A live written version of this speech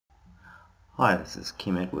Hi, this is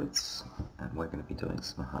Kim Edwards, and we're going to be doing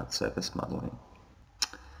some hard surface modelling.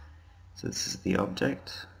 So this is the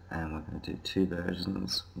object, and we're going to do two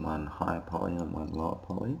versions, one higher poly and one lower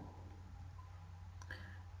poly.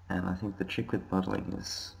 And I think the trick with modelling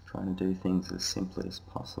is trying to do things as simply as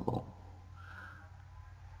possible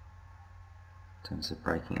in terms of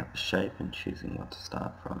breaking up a shape and choosing what to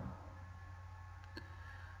start from.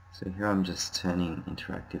 So here I'm just turning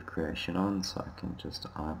interactive creation on, so I can just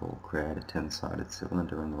eyeball create a 10-sided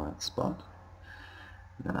cylinder in the right spot.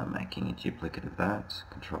 And then I'm making a duplicate of that,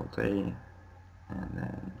 Control D, and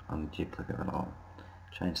then on the duplicate I'll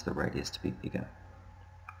change the radius to be bigger.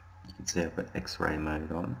 You can see I've got X-ray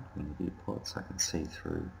mode on in the viewport, so I can see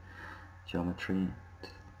through geometry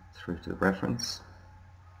through to the reference.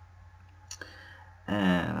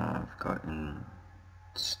 And I've got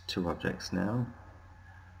two objects now.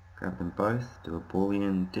 Grab them both, do a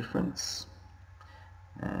Boolean difference,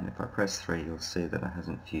 and if I press 3 you'll see that it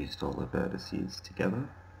hasn't fused all the vertices together.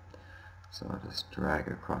 So I'll just drag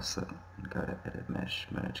across it and go to Edit Mesh,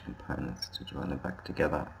 Merge Components to join them back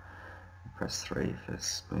together. And press 3 for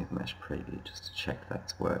Smooth Mesh Preview just to check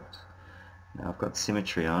that's worked. Now I've got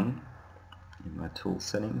Symmetry on in my tool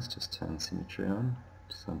settings, just turn Symmetry on,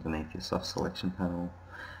 just underneath your soft selection panel,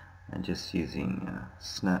 and just using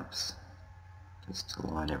snaps just to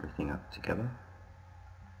line everything up together.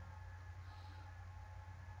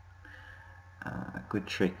 A good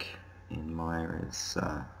trick in Maya is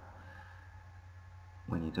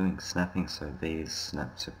when you're doing snapping, so these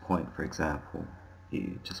snap to point, for example,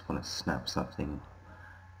 you just want to snap something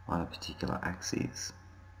on a particular axis.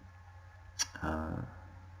 You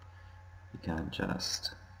can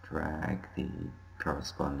just drag the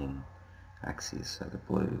corresponding axis, so the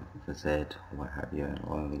blue, the Z, or what have you, and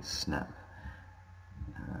it'll only snap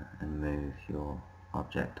and move your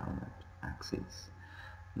object on that axis.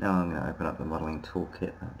 Now I'm going to open up the modelling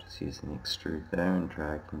toolkit. I'm just using the extrude there and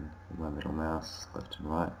dragging my middle mouse left and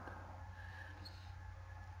right,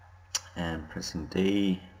 and pressing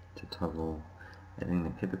D to toggle editing the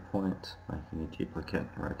pivot point, making a duplicate,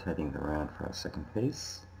 rotating it around for our second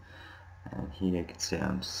piece. And here you can see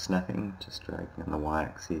I'm snapping, just dragging on the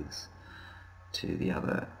y-axis to the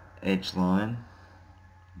other edge line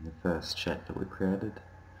in the first shape that we created,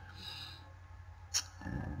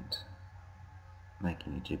 and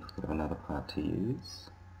making a duplicate of another part to use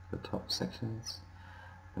for the top sections.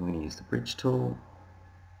 I'm going to use the bridge tool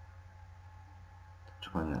to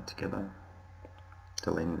join that together,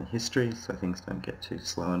 deleting the history so things don't get too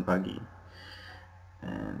slow and buggy.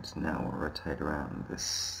 And now we'll rotate around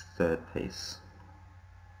this third piece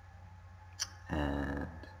and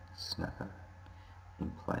snap it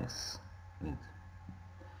in place with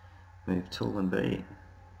Move Tool and B.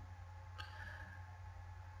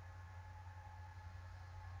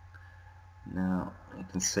 Now you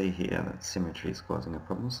can see here that symmetry is causing a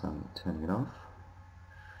problem, so I'm turning it off.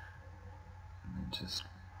 And then just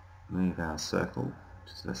move our circle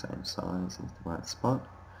to the same size into the right spot,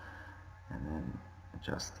 and then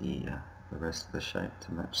adjust the rest of the shape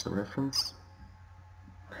to match the reference.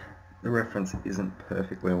 The reference isn't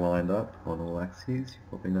perfectly lined up on all axes, you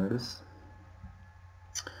probably notice.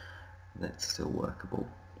 That's still workable.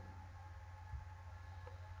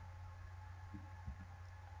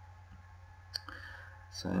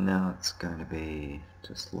 So now it's going to be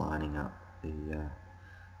just lining up the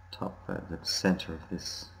top, the center of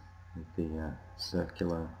this with the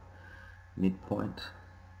circular midpoint,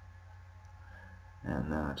 and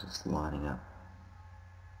now just lining up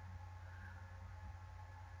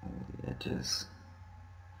all the edges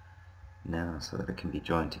now so that it can be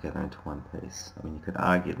joined together into one piece. I mean, you could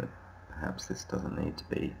argue that perhaps this doesn't need to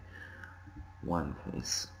be one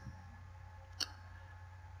piece.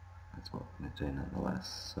 That's what we're going to do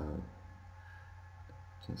nonetheless. So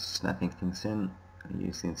just snapping things in, I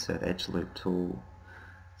use the Insert Edge Loop tool,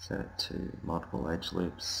 set it to multiple edge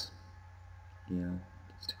loops here,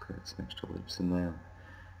 just to create some extra loops in there,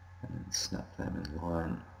 and then snap them in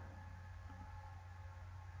line.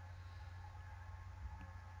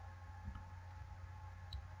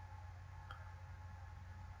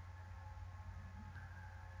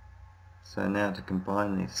 So now to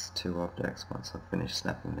combine these two objects, once I've finished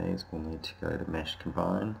snapping these, we'll need to go to Mesh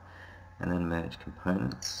Combine and then Merge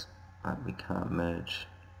Components, but we can't merge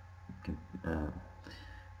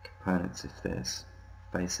components if there's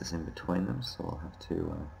faces in between them, so I'll have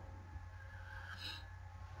to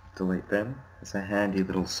delete them. There's a handy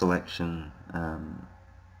little selection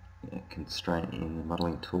constraint in the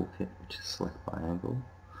modelling toolkit, which is Select by Angle.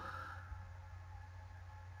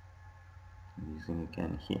 I'm using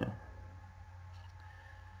again here,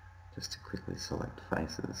 just to quickly select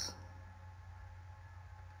faces.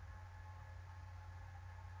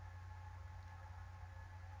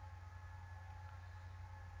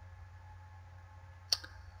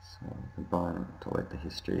 combine, delete the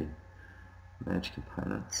history, merge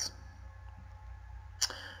components,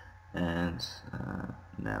 and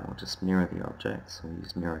now we'll just mirror the object, so we'll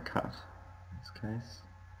use mirror cut in this case,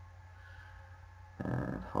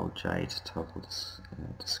 and hold J to toggle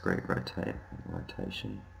discrete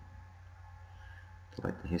rotation,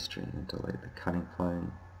 delete the history and delete the cutting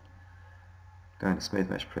plane. Go into smooth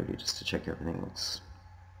mesh preview just to check everything looks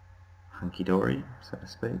hunky-dory, so to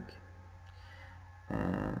speak.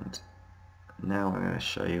 And now what I'm going to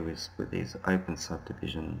show you is with these open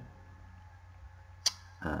subdivision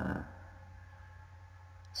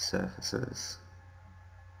surfaces,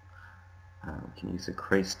 we can use a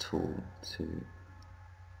crease tool to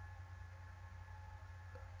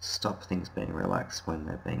stop things being relaxed when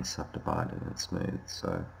they're being subdivided and smooth.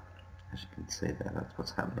 So as you can see there, that's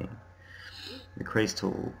what's happening. The crease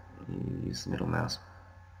tool, you use the middle mouse,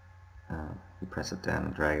 you press it down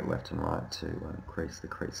and drag it left and right to increase the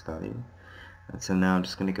crease value. And so now I'm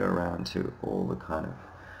just going to go around to all the kind of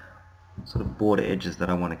sort of border edges that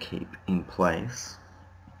I want to keep in place.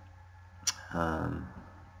 And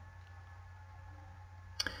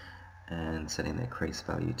setting their crease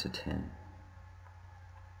value to 10.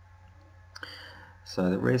 So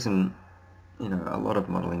the reason, a lot of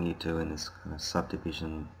modeling you do in this kind of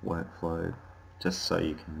subdivision workflow, just so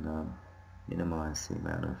you can minimize the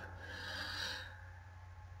amount of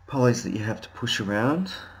polys that you have to push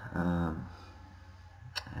around, and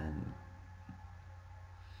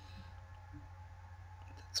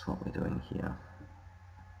that's what we're doing here.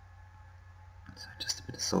 So just a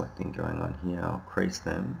bit of selecting going on here. I'll crease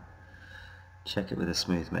them, check it with a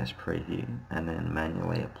smooth mesh preview, and then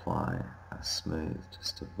manually apply a smooth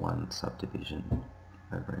just to one subdivision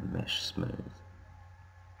over in mesh smooth.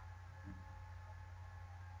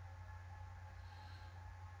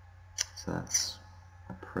 So that's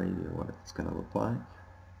a preview of what it's going to look like.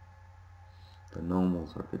 The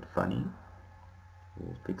normals are a bit funny.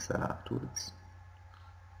 We'll fix that afterwards.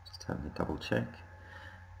 Just having a double check.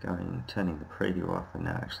 Turning the preview off, and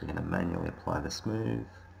now actually going to manually apply the smooth,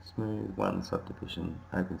 one subdivision,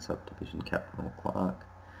 open subdivision, capital Clark.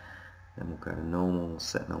 Then we'll go to normal,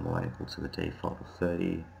 set normal angle to the default of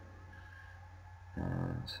 30,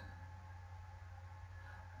 and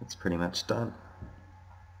it's pretty much done.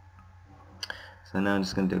 So now I'm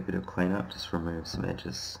just going to do a bit of cleanup, just remove some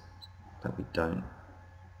edges that we don't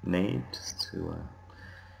need, just to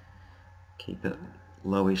keep it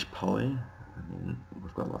lowish poly. I mean,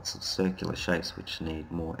 we've got lots of circular shapes which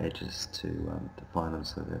need more edges to define them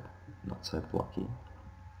so they're not so blocky.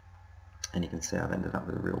 And you can see I've ended up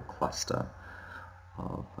with a real cluster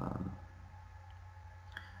of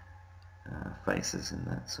faces in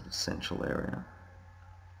that sort of central area,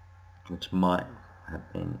 which might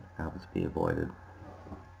have been able to be avoided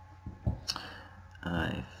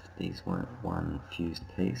if these weren't one fused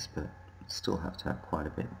piece, but still have to have quite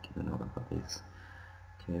a bit given that I've got these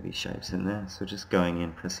curvy shapes in there. So just going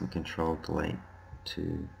in, pressing Control Delete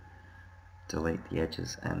to delete the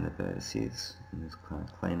edges and the vertices in this kind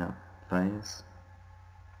of cleanup phase,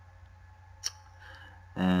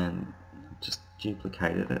 and just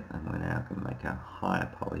duplicated it, and we're now going to make a higher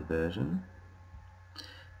poly version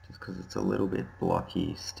just because it's a little bit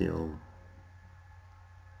blocky still.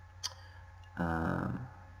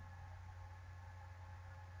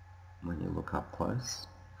 When you look up close.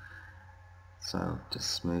 So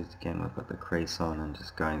just smoothed again, we've got the crease on, and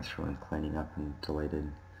just going through and cleaning up and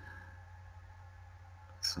deleted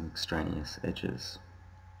some extraneous edges.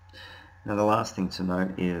 Now the last thing to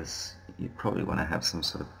note is you probably want to have some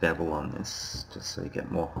sort of bevel on this, just so you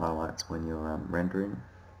get more highlights when you're rendering.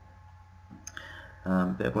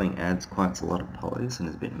 Beveling adds quite a lot of polys and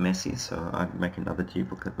is a bit messy, so I'd make another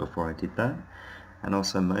duplicate before I did that. And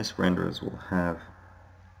also most renderers will have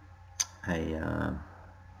a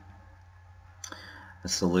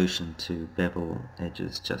solution to bevel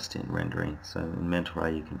edges just in rendering. So in Mentor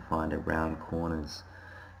you can find a round corners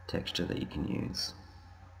texture that you can use.